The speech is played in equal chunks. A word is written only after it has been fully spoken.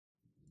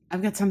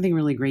I've got something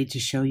really great to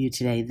show you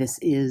today. This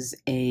is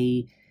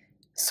a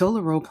solo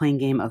role-playing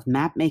game of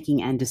map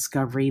making and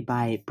discovery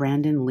by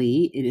Brandon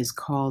Lee. It is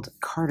called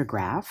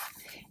Cartograph,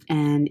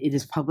 and it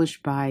is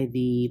published by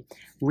the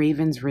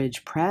Ravens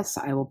Ridge Press.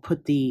 I will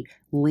put the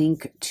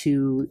link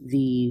to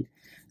the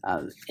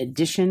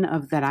edition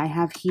of that I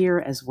have here,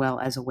 as well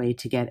as a way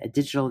to get a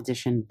digital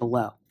edition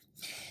below.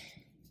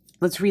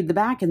 Let's read the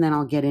back and then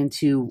I'll get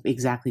into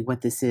exactly what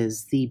this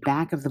is. The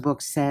back of the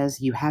book says,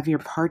 "You have your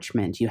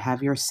parchment, you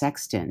have your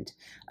sextant.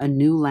 A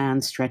new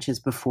land stretches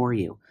before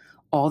you.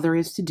 All there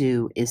is to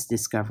do is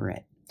discover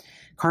it."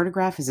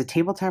 Cartograph is a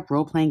tabletop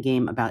role-playing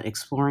game about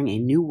exploring a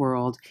new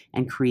world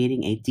and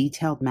creating a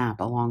detailed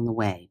map along the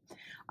way.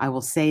 I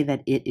will say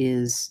that it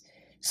is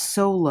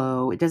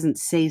solo. It doesn't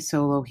say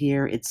solo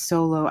here. It's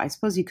solo. I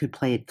suppose you could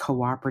play it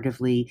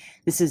cooperatively.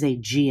 This is a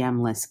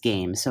GM-less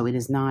game, so it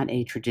is not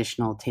a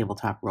traditional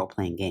tabletop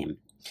role-playing game.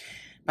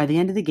 By the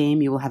end of the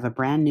game, you will have a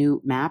brand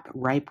new map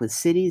ripe with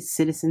cities,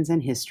 citizens,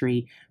 and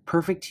history,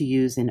 perfect to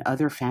use in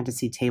other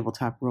fantasy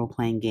tabletop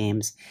role-playing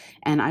games.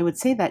 And I would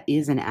say that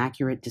is an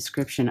accurate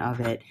description of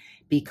it,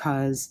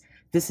 because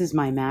this is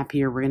my map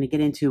here. We're going to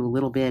get into a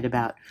little bit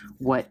about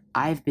what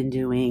I've been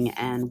doing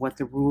and what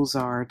the rules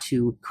are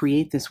to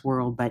create this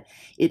world, but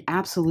it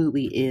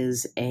absolutely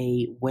is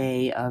a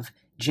way of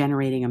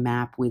generating a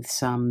map with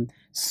some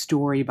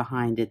story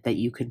behind it that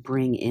you could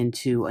bring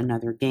into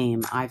another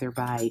game, either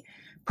by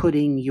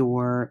putting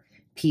your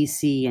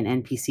PC and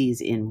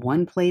NPCs in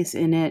one place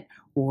in it,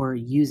 or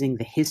using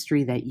the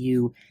history that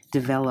you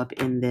develop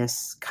in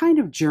this kind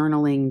of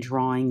journaling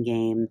drawing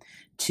game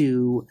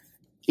to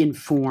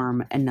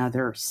inform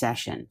another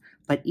session.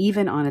 But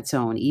even on its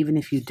own, even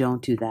if you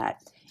don't do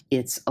that,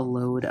 it's a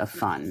load of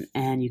fun.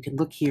 And you can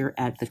look here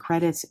at the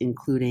credits,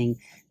 including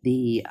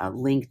the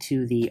link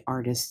to the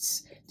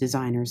artist's,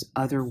 designer's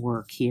other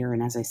work here.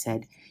 And as I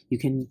said, you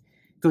can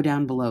go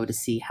down below to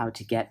see how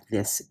to get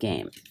this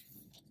game.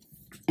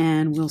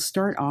 And we'll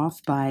start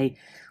off by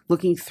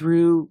looking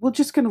through, we're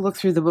just going to look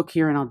through the book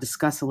here, and I'll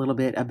discuss a little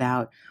bit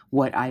about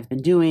what I've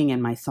been doing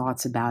and my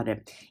thoughts about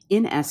it.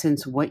 In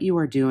essence, what you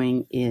are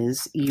doing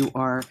is you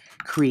are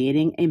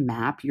creating a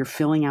map. You're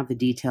filling out the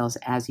details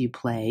as you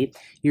play.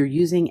 You're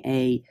using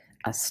a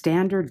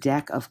standard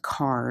deck of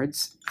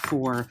cards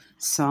for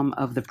some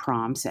of the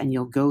prompts, and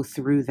you'll go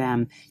through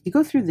them. You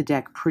go through the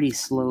deck pretty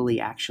slowly,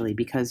 actually,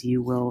 because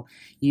you will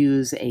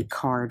use a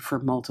card for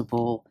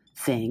multiple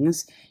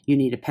things. You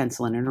need a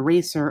pencil and an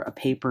eraser, a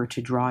paper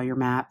to draw your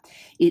map.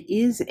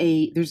 There's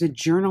a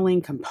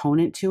journaling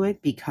component to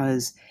it,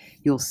 because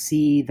you'll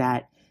see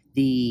that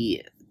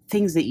the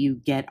things that you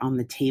get on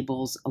the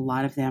tables, a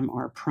lot of them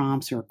are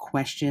prompts or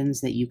questions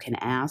that you can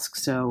ask.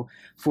 So,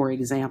 for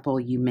example,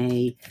 you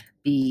may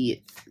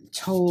be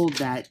told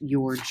that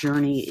your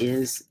journey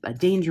is a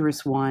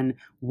dangerous one.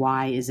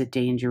 Why is it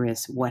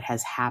dangerous? What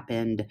has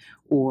happened?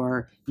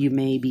 Or you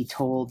may be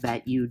told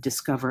that you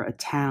discover a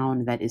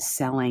town that is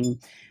selling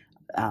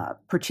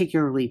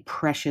particularly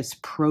precious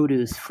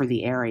produce for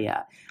the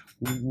area.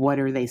 What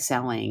are they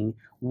selling?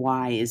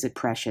 Why is it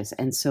precious?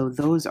 And so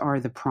those are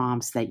the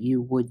prompts that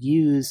you would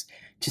use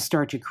to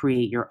start to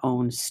create your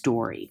own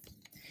story.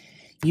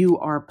 You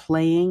are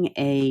playing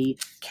a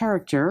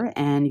character,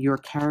 and your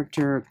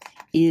character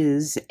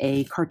is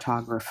a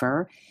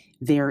cartographer.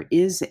 There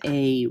is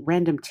a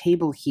random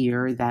table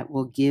here that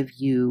will give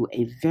you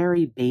a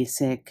very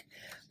basic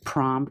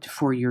prompt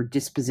for your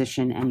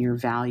disposition and your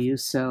value.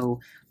 So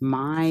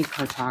my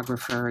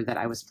cartographer that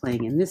I was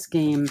playing in this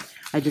game,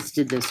 I just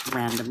did this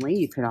randomly.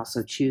 You could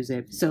also choose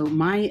it. So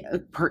my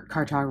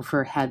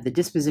cartographer had the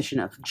disposition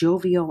of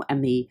jovial,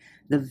 and the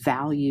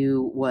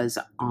value was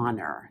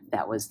honor.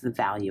 That was the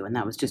value, and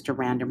that was just a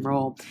random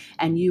roll.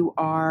 And you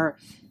are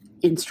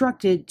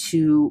instructed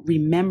to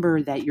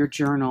remember that your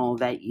journal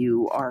that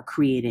you are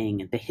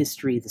creating, the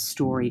history, the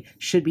story,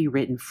 should be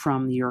written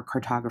from your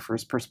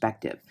cartographer's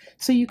perspective.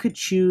 So you could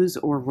choose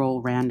or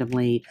roll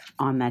randomly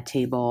on that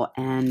table,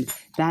 and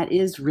that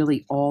is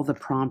really all the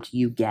prompt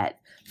you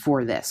get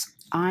for this.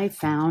 I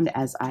found,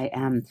 as I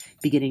am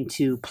beginning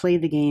to play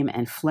the game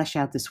and flesh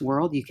out this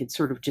world, you could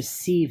sort of just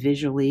see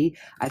visually,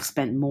 I've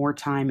spent more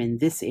time in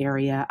this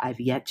area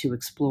I've yet to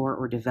explore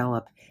or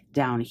develop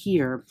down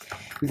here,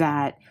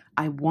 that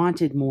I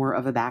wanted more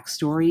of a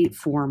backstory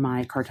for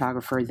my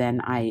cartographer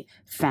than I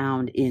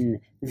found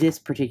in this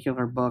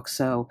particular book.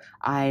 So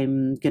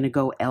I'm going to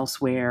go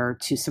elsewhere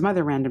to some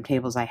other random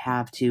tables I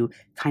have to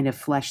kind of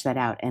flesh that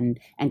out and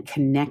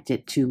connect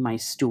it to my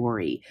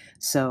story.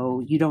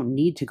 So you don't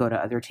need to go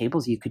to other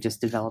tables. You could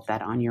just develop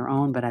that on your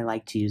own, but I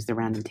like to use the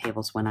random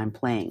tables when I'm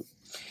playing.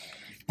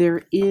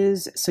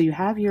 So you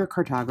have your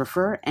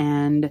cartographer,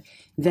 and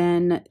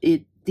then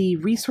the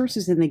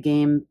resources in the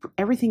game,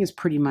 everything is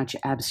pretty much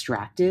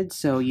abstracted.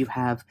 So you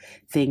have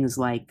things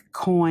like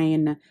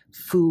coin,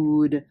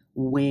 food,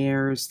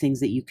 wares, things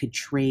that you could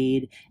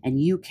trade, and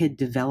you could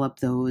develop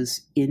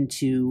those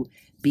into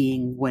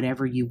being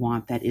whatever you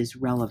want that is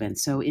relevant.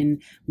 So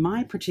in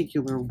my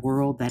particular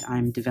world that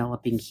I'm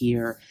developing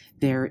here,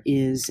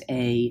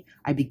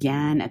 I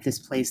began at this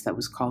place that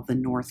was called the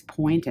North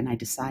Point, and I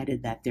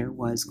decided that there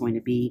was going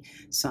to be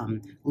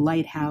some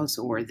lighthouse,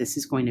 or this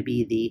is going to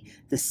be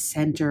the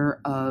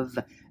center of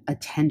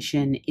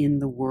attention in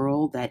the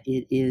world, that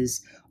it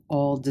is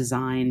all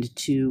designed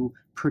to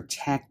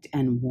protect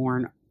and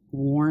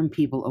warn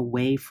people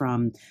away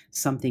from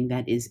something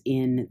that is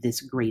in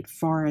this great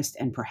forest,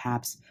 and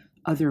perhaps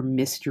other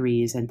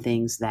mysteries and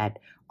things that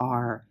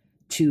are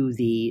to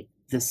the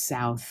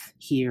south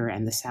here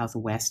and the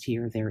southwest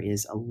here. There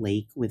is a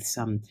lake with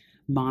some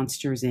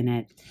monsters in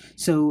it.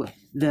 So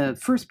the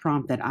first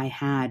prompt that I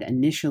had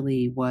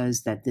initially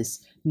was that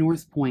this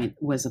North Point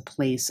was a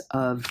place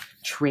of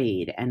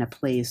trade and a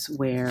place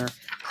where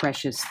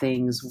precious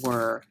things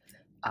were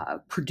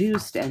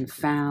produced and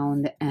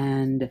found,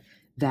 and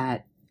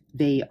that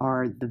they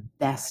are the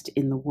best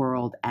in the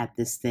world at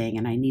this thing.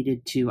 And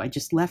I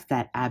just left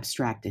that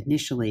abstract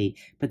initially,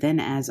 but then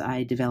as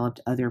I developed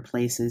other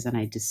places and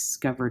I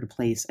discovered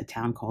a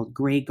town called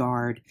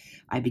Greyguard,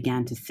 I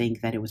began to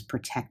think that it was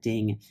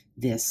protecting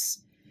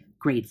this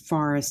great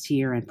forest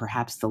here and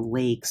perhaps the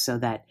lake, so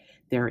that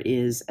there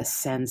is a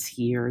sense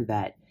here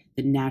that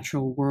the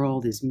natural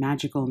world is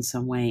magical in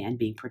some way and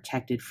being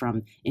protected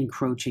from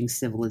encroaching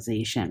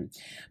civilization.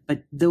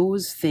 But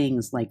those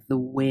things like the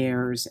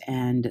wares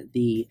and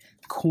the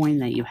coin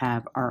that you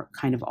have are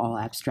kind of all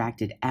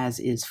abstracted, as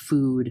is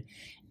food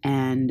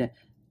and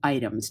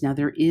items. Now,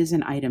 there is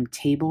an item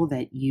table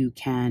that you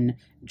can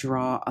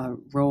draw a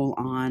roll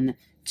on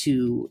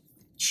to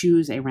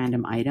choose a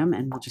random item,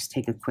 and we'll just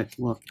take a quick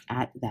look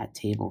at that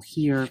table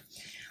here.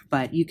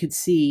 But you could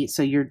see,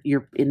 so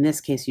you're in this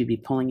case, you'd be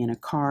pulling in a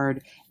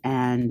card,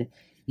 and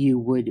you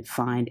would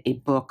find a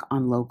book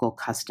on local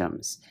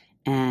customs.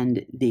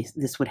 And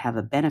this would have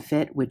a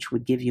benefit, which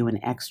would give you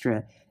an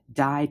extra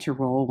die to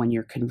roll when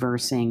you're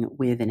conversing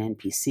with an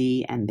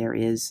NPC, and there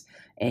is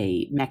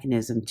a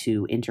mechanism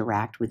to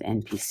interact with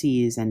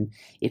NPCs. And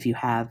if you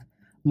have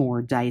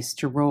more dice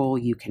to roll,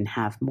 you can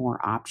have more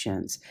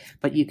options.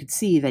 But you could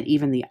see that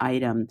even the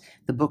item,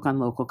 the book on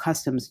local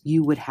customs,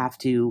 you would have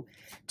to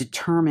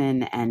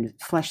determine and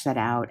flesh that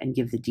out and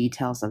give the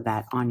details of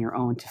that on your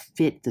own to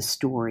fit the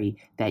story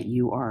that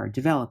you are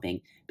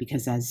developing.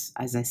 Because as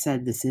I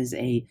said, this is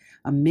a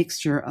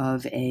mixture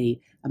of a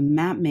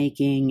map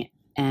making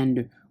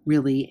and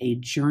really a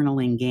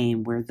journaling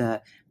game, where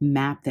the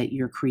map that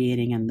you're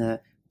creating and the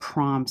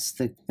prompts,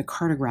 the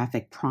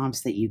cartographic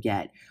prompts that you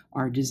get,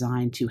 are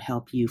designed to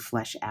help you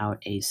flesh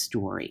out a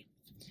story.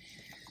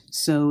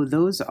 So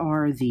those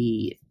are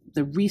the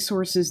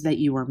resources that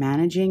you are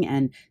managing,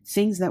 and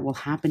things that will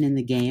happen in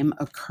the game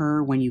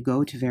occur when you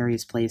go to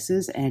various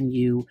places, and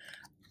you're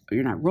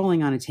not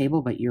rolling on a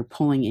table, but you're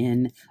pulling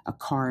in a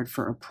card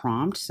for a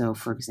prompt. So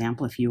for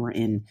example, if you are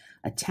in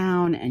a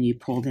town and you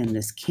pulled in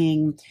this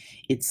king,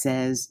 it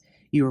says,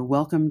 "You are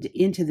welcomed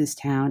into this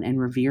town and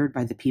revered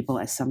by the people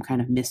as some kind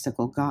of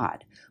mystical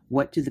god.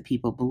 What do the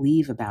people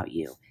believe about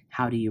you?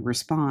 How do you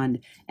respond?"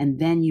 And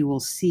then you will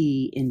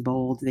see in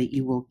bold that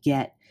you will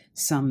get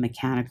some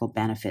mechanical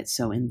benefits.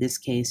 So in this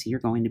case,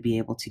 you're going to be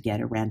able to get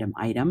a random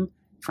item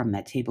from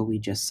that table we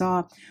just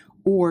saw,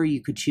 or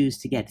you could choose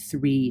to get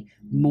 3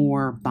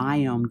 more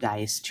biome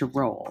dice to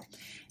roll.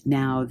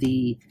 Now,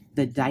 the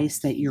dice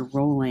that you're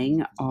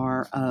rolling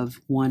are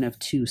of one of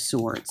 2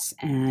 sorts,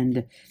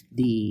 and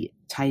the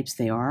types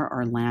they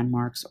are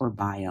landmarks or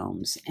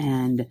biomes.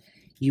 And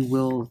you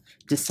will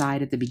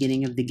decide at the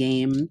beginning of the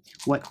game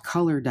what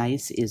color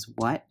dice is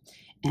what.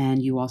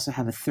 And you also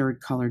have a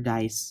third color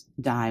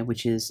die,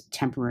 which is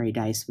temporary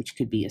dice, which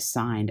could be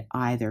assigned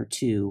either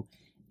to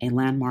a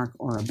landmark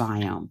or a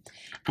biome.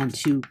 And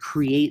to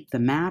create the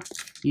map,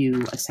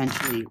 you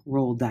essentially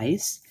roll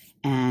dice,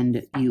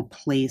 and you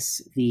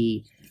place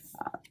the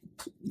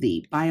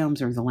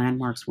biomes or the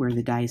landmarks where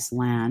the dice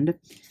land,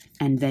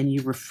 and then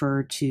you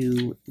refer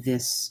to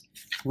this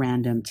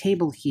random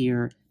table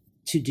here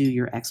to do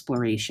your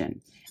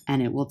exploration.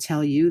 And it will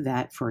tell you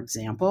that, for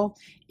example,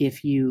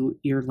 if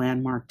your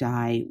landmark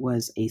die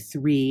was a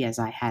 3, as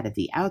I had at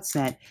the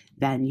outset,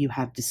 then you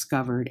have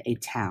discovered a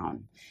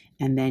town.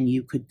 And then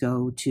you could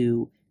go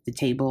to the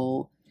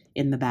table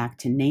in the back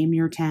to name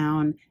your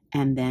town,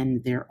 and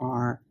then there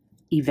are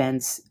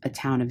events, a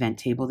town event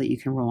table that you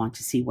can roll on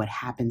to see what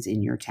happens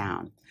in your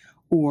town.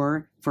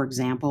 Or, for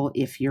example,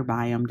 if your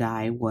biome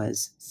die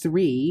was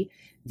 3,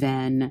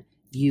 then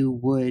you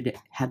would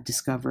have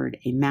discovered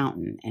a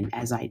mountain. And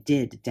as I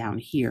did down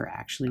here,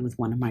 actually, with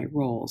one of my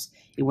rolls,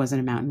 it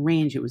wasn't a mountain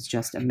range, it was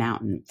just a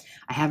mountain.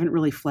 I haven't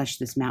really fleshed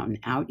this mountain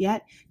out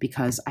yet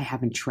because I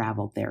haven't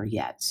traveled there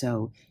yet.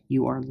 So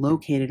you are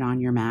located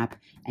on your map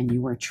and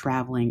you are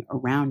traveling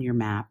around your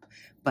map,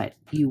 but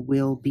you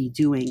will be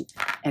doing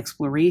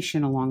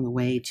exploration along the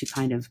way to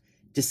kind of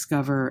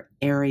discover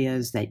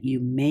areas that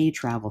you may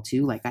travel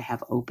to. Like I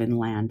have open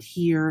land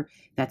here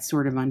that's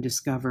sort of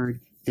undiscovered.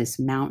 this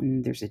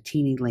mountain, there's a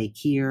teeny lake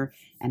here,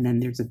 and then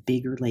there's a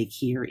bigger lake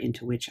here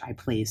into which I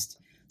placed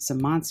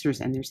some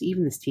monsters, and there's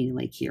even this teeny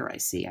lake here I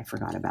see. I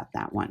forgot about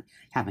that one.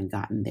 Haven't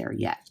gotten there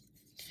yet.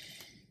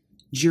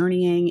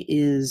 Journeying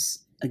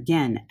is,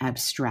 again,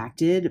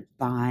 abstracted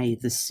by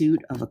the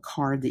suit of a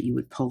card that you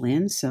would pull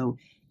in. So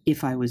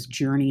if I was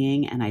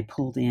journeying and I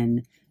pulled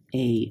in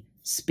a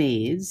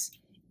spades,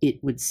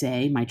 it would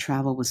say my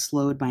travel was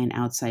slowed by an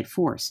outside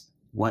force.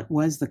 What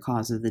was the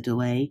cause of the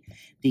delay?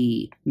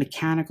 The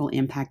mechanical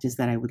impact is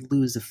that I would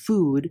lose a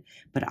food,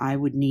 but I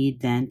would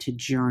need then to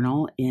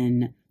journal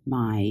in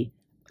my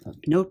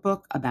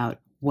notebook about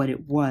what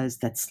it was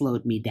that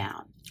slowed me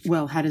down.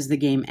 Well, how does the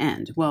game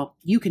end? Well,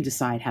 you can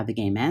decide how the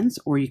game ends,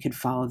 or you can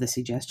follow the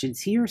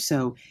suggestions here.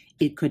 So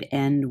it could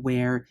end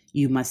where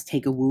you must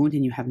take a wound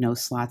and you have no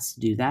slots to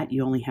do that.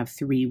 You only have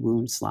 3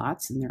 wound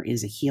slots, and there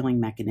is a healing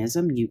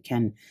mechanism. You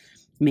can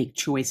make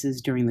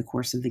choices during the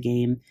course of the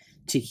game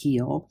to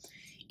heal.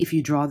 If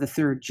you draw the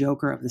 3rd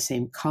joker of the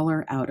same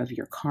color out of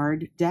your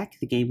card deck,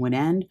 the game would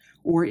end,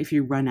 or if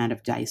you run out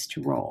of dice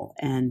to roll.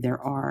 And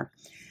there are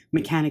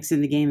mechanics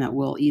in the game that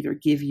will either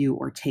give you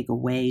or take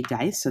away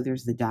dice. So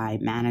there's the die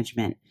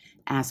management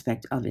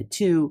aspect of it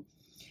too.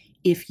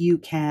 If you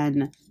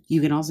can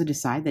also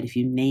decide that if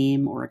you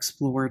name or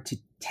explore to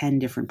 10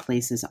 different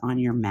places on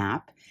your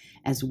map,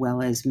 as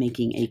well as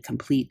making a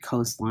complete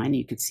coastline.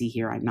 You could see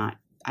here,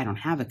 I don't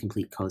have a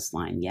complete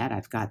coastline yet.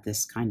 I've got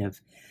this kind of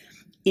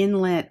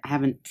inlet. I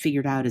haven't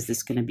figured out, is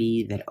this going to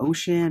be that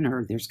ocean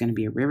or there's going to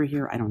be a river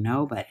here? I don't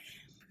know, but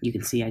you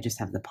can see I just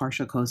have the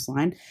partial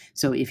coastline.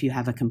 So if you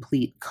have a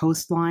complete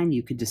coastline,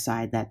 you could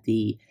decide that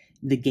the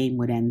game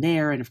would end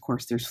there. And of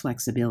course, there's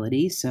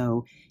flexibility.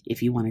 So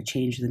if you want to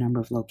change the number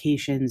of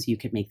locations, you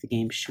could make the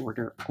game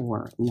shorter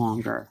or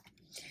longer.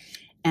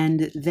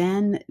 And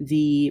then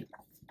the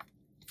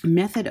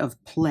method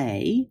of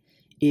play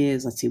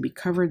is, let's see, we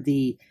covered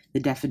the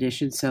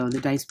definition. So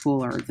the dice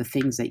pool are the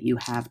things that you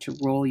have to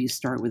roll. You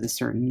start with a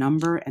certain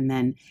number, and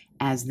then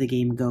as the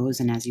game goes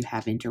and as you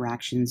have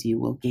interactions, you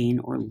will gain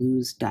or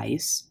lose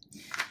dice.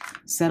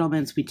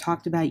 Settlements, we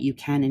talked about, you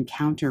can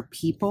encounter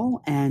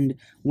people, and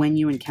when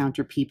you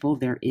encounter people,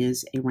 there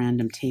is a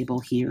random table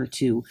here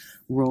to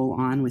roll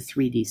on with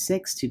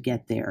 3d6 to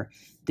get their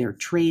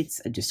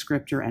traits, a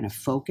descriptor, and a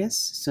focus.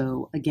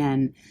 So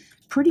again,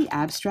 pretty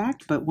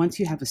abstract, but once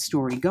you have a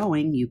story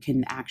going, you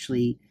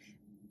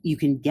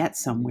can get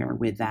somewhere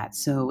with that.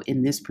 So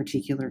in this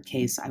particular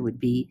case, I would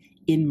be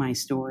in my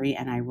story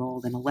and I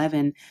rolled an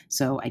 11.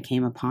 So I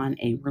came upon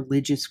a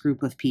religious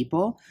group of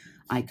people.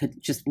 I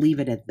could just leave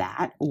it at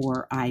that,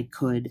 or I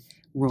could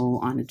roll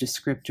on a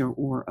descriptor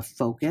or a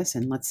focus.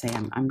 And let's say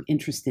I'm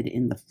interested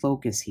in the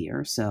focus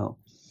here. So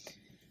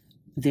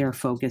their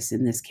focus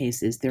in this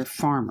case is they're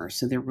farmers.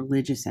 So they're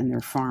religious and they're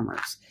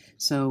farmers.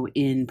 So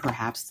in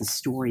perhaps the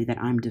story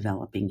that I'm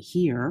developing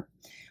here,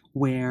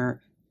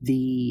 where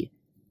the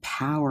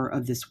power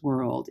of this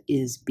world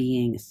is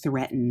being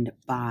threatened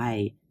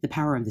by, the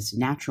power of this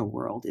natural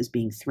world is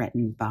being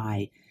threatened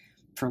by,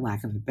 for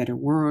lack of a better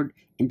word,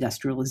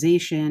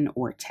 industrialization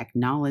or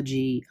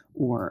technology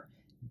or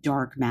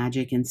dark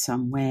magic in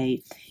some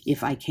way.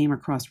 If I came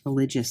across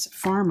religious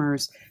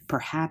farmers,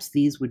 perhaps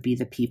these would be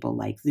the people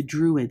like the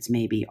Druids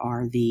maybe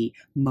are the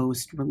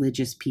most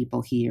religious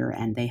people here,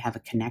 and they have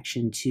a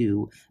connection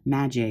to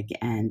magic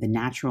and the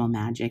natural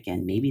magic,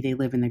 and maybe they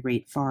live in the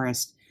great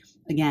forest.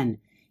 Again,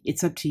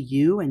 it's up to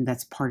you, and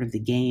that's part of the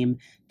game,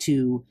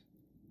 to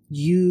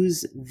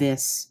use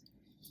this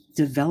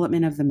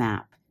development of the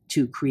map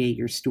to create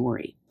your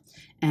story.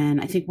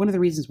 And I think one of the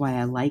reasons why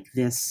I like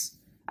this,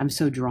 I'm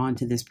so drawn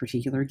to this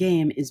particular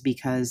game, is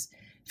because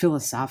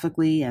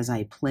philosophically, as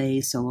I play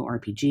solo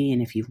RPG,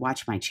 and if you've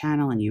watched my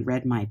channel and you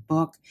read my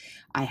book,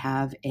 I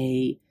have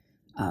a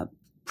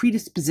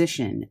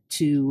predisposition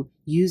to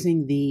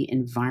using the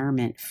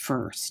environment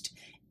first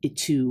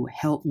to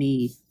help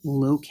me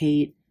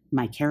locate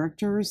my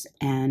characters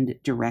and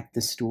direct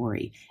the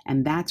story.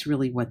 And that's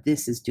really what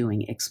this is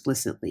doing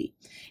explicitly.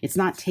 It's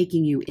not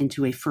taking you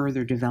into a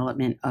further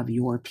development of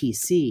your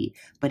PC,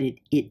 but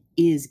it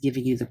is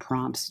giving you the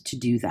prompts to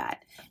do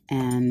that.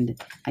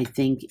 And I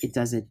think it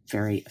does it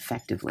very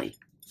effectively.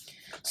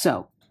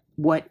 So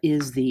what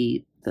is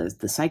the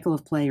cycle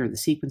of play or the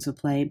sequence of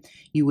play?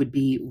 You would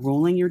be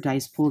rolling your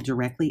dice pool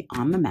directly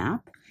on the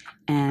map,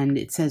 and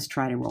it says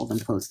try to roll them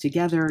close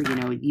together. You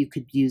know, you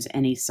could use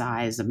any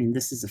size. I mean,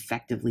 this is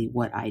effectively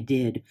what I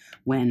did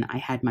when I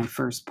had my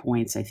first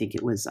points. I think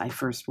it was, I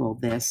first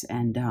rolled this,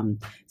 and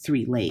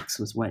 3 lakes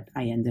was what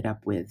I ended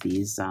up with.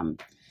 These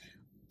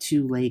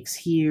 2 lakes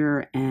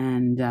here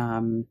and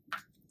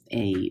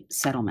a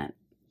settlement.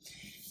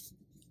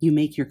 You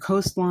make your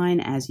coastline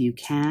as you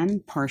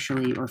can,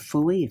 partially or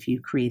fully. If you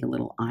create a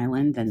little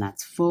island, then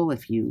that's full.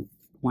 If you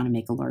want to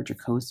make a larger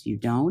coast, you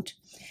don't.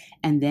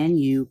 And then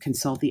you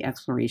consult the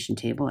exploration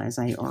table, as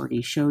I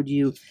already showed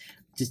you,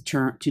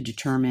 to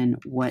determine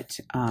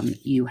what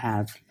you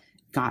have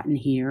gotten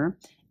here.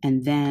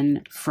 And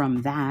then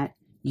from that,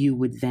 you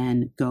would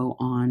then go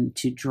on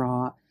to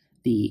draw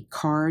the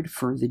card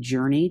for the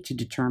journey to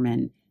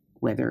determine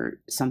whether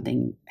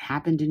something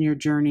happened in your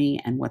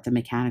journey and what the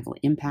mechanical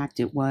impact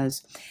it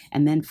was.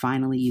 And then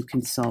finally, you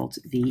consult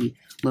the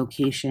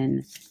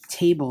location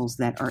tables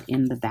that are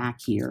in the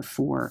back here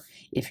for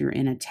if you're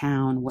in a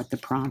town, what the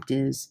prompt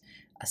is,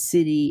 a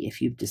city,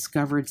 if you've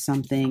discovered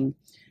something,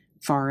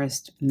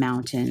 forest,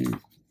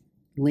 mountain,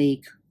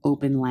 lake,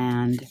 open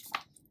land.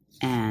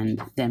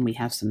 And then we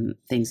have some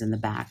things in the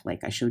back,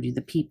 like I showed you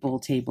the people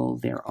table.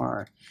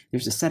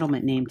 There's a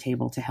settlement name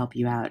table to help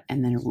you out,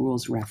 and then a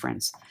rules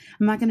reference.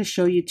 I'm not going to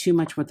show you too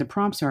much what the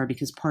prompts are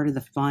because part of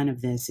the fun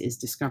of this is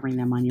discovering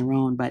them on your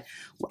own. But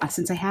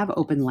since I have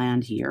open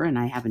land here and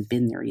I haven't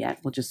been there yet,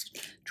 we'll just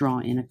draw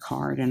in a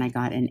card, and I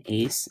got an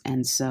ace.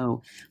 And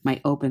so my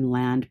open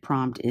land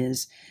prompt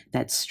is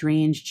that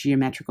strange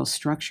geometrical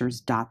structures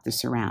dot the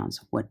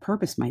surrounds. What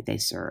purpose might they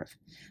serve?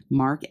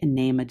 Mark and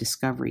name a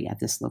discovery at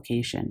this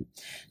location.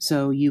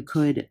 So you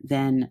could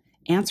then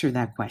answer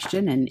that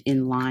question, and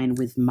in line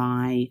with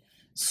my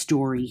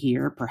story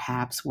here,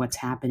 perhaps what's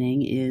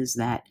happening is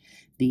that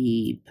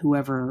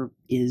whoever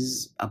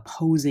is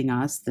opposing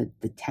us, the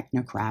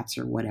technocrats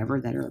or whatever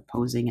that are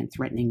opposing and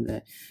threatening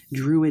the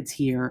druids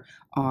here,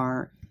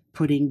 are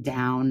putting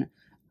down,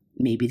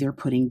 maybe they're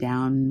putting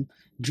down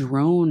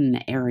drone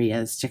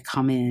areas to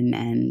come in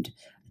and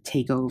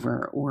take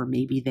over, or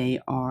maybe they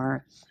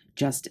are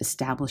just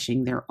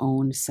establishing their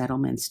own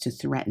settlements to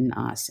threaten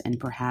us. And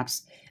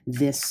perhaps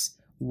this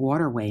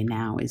waterway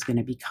now is going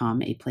to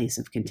become a place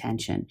of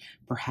contention.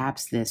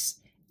 Perhaps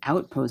this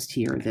outpost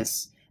here,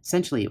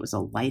 essentially it was a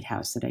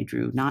lighthouse that I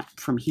drew, not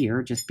from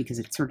here, just because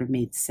it sort of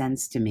made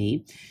sense to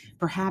me.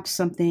 Perhaps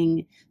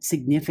something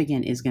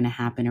significant is going to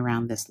happen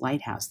around this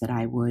lighthouse that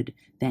I would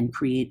then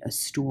create a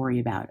story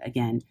about.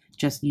 Again,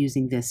 just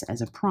using this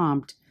as a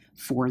prompt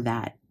for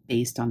that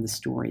based on the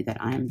story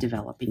that I am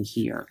developing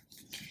here.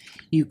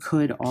 You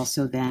could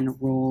also then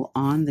roll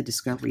on the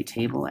discovery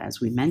table, as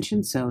we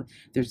mentioned. So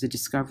there's a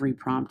discovery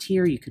prompt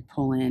here. You could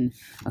pull in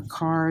a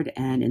card,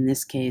 and in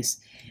this case,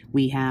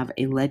 we have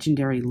a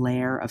legendary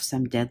lair of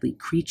some deadly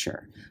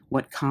creature.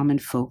 What common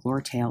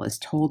folklore tale is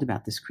told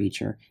about this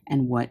creature,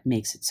 and what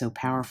makes it so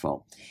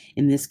powerful?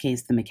 In this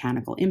case, the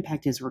mechanical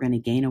impact is we're going to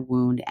gain a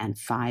wound and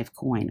 5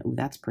 coin. Oh,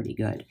 that's pretty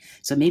good.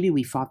 So maybe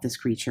we fought this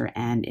creature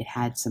and it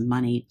had some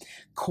money.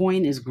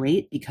 Coin is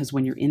great because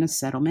when you're in a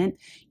settlement,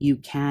 you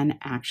can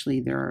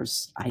actually,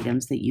 there's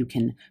items that you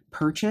can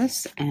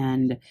purchase,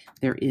 and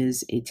there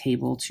is a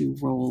table to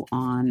roll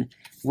on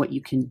what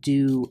you can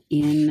do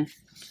in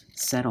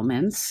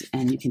settlements,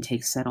 and you can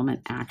take settlement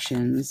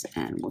actions,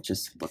 and we'll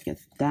just look at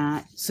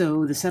that.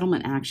 So the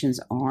settlement actions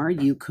are,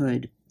 you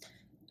could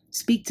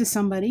speak to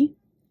somebody,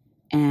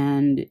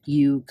 and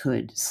you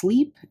could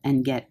sleep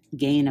and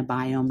gain a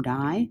biome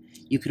die.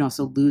 You can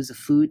also lose a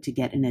food to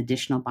get an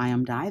additional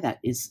biome die. That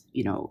is,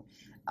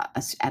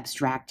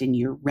 abstracting,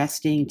 you're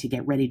resting to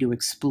get ready to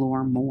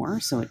explore more,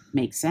 so it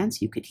makes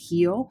sense. You could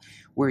heal,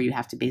 where you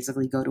have to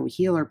basically go to a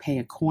healer, pay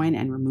a coin,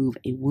 and remove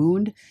a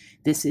wound.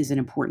 This is an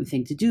important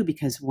thing to do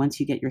because once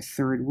you get your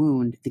 3rd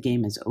wound, the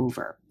game is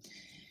over.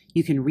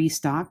 You can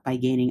restock by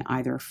gaining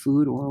either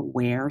food or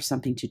wear,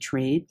 something to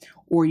trade,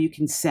 or you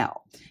can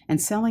sell. And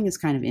selling is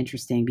kind of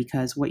interesting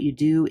because what you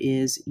do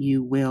is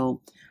you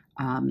will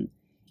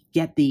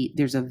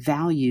there's a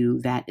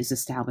value that is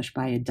established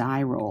by a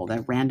die roll,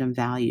 that random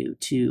value,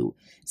 to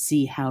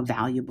see how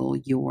valuable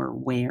your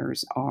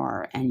wares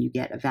are, and you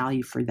get a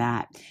value for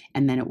that,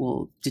 and then it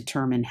will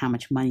determine how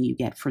much money you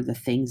get for the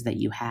things that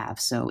you have.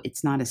 So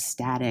it's not a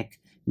static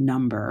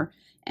number,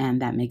 and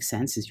that makes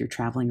sense. As you're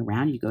traveling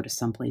around, you go to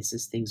some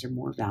places things are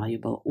more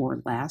valuable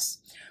or less.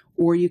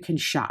 Or you can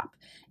shop.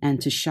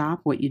 And to shop,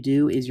 what you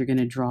do is you're going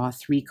to draw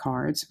 3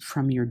 cards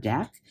from your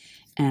deck.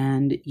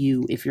 And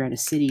if you're at a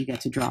city, you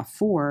get to draw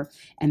 4,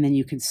 and then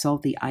you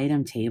consult the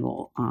item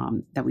table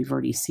that we've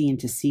already seen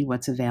to see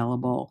what's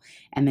available.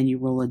 And then you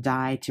roll a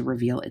die to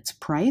reveal its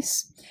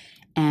price.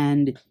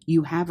 And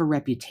you have a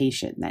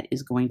reputation that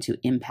is going to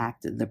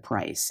impact the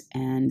price.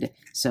 And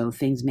so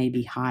things may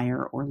be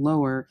higher or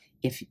lower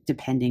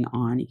depending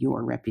on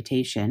your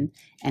reputation.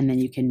 And then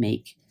you can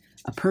make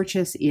a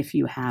purchase if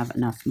you have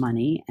enough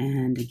money.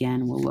 And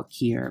again, we'll look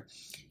here.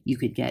 You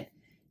could get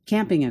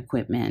camping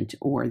equipment,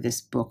 or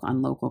this book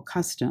on local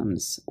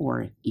customs,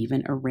 or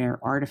even a rare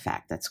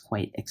artifact that's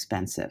quite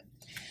expensive.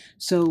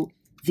 So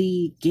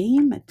the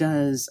game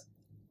does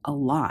a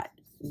lot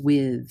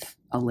with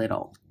a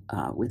little,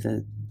 with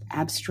an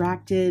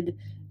abstracted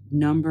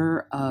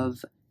number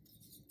of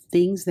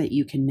things that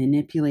you can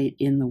manipulate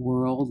in the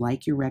world,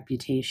 like your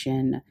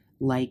reputation,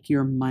 like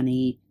your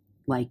money,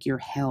 like your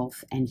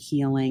health and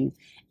healing.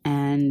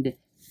 And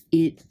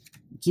it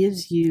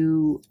gives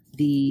you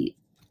the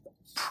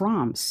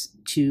prompts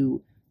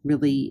to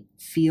really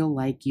feel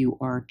like you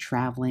are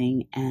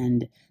traveling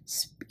and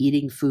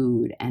eating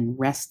food and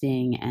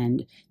resting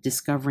and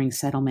discovering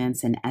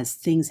settlements. And as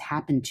things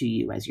happen to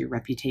you, as your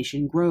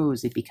reputation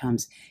grows, it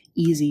becomes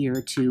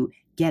easier to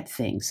get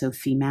things. So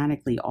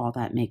thematically, all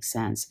that makes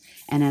sense.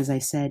 And as I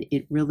said,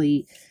 it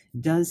really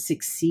does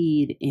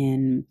succeed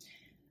in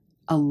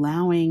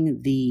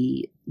allowing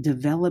the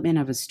development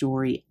of a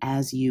story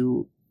as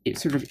you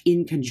it's sort of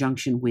in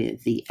conjunction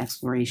with the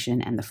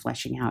exploration and the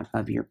fleshing out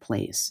of your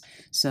place.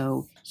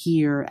 So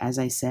here, as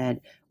I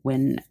said,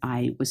 when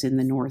I was in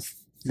the North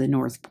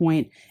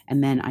Point,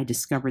 and then I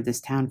discovered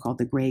this town called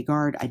the Grey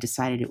Guard. I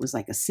decided it was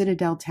like a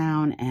citadel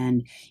town,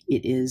 and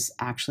it is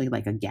actually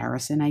like a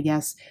garrison, I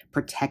guess,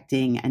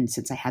 protecting. And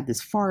since I had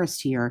this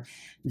forest here,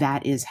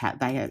 that is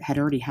I had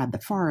already had the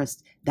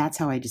forest. That's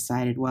how I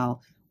decided,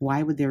 well,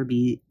 why would there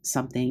be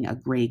a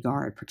Grey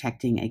Guard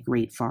protecting a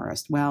great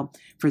forest? Well,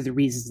 for the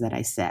reasons that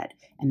I said.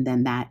 And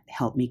then that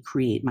helped me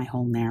create my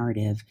whole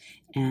narrative.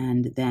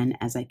 And then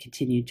as I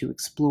continued to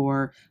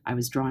explore, I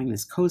was drawing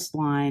this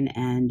coastline,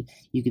 and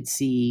you could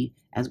see,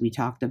 as we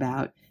talked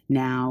about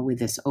now, with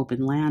this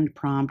open land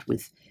prompt,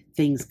 with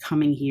things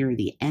coming here,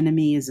 the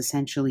enemy is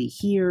essentially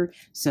here.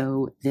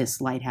 So this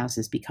lighthouse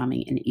is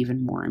becoming an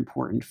even more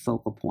important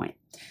focal point.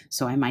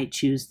 So I might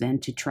choose then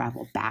to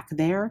travel back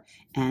there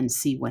and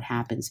see what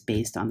happens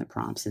based on the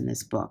prompts in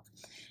this book.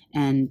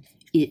 And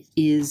it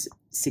is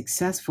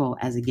successful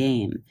as a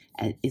game.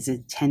 It's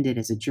intended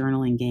as a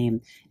journaling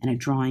game and a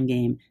drawing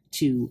game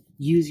to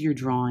use your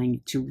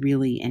drawing to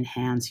really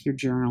enhance your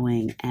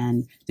journaling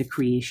and the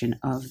creation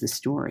of the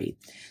story.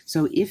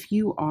 So if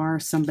you are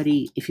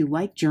if you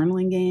like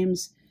journaling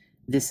games,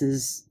 this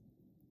is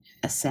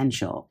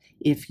essential.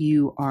 If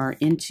you are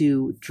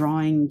into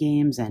drawing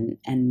games and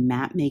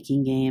map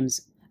making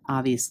games,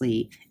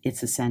 obviously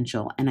it's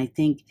essential. And I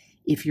think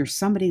if you're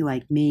somebody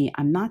like me,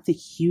 I'm not the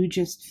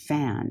hugest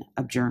fan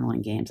of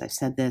journaling games. I've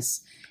said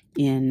this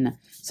in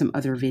some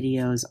other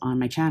videos on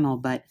my channel,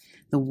 but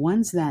the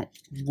ones that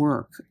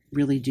work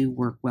really do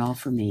work well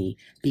for me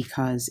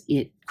because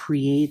it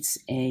creates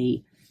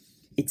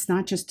it's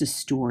not just a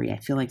story. I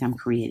feel like I'm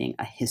creating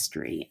a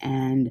history.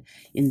 And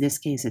in this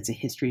case, it's a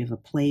history of a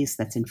place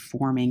that's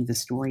informing the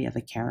story of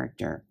a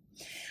character.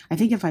 I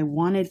think if I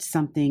wanted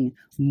something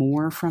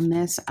more from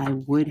this, I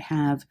would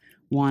have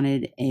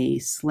wanted a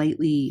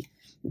slightly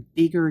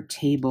bigger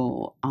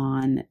table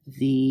on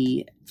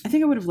I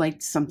think I would have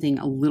liked something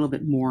a little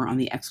bit more on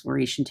the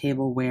exploration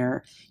table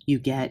where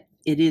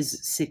it is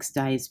 6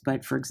 dice,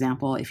 but for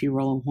example, if you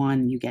roll a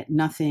 1, you get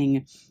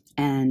nothing.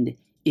 And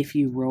if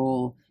you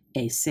roll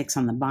a 6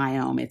 on the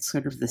biome, it's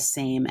sort of the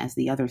same as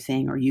the other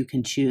thing, or you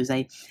can choose.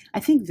 I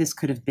think this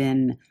could have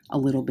been a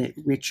little bit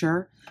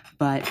richer,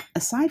 but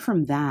aside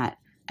from that,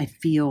 I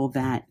feel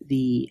that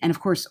and of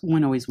course,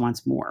 one always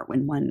wants more.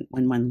 When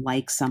one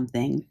likes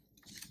something,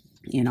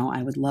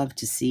 I would love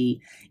to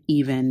see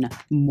even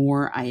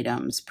more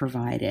items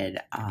provided.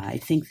 I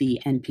think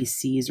the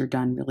NPCs are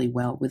done really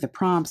well with the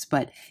prompts,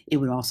 but it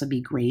would also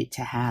be great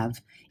to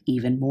have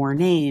even more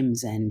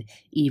names and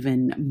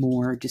even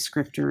more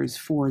descriptors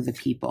for the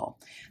people.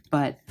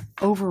 But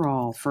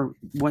overall, for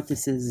what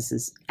this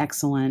is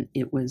excellent.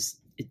 It was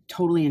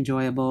totally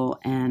enjoyable,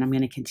 and I'm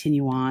going to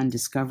continue on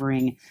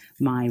discovering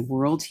my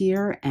world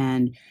here.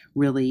 And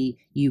really,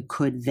 you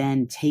could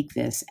then take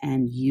this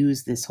and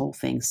use this whole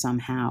thing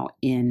somehow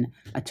in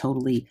a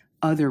totally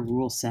other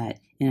rule set,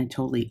 in a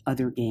totally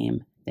other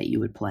game that you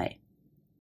would play.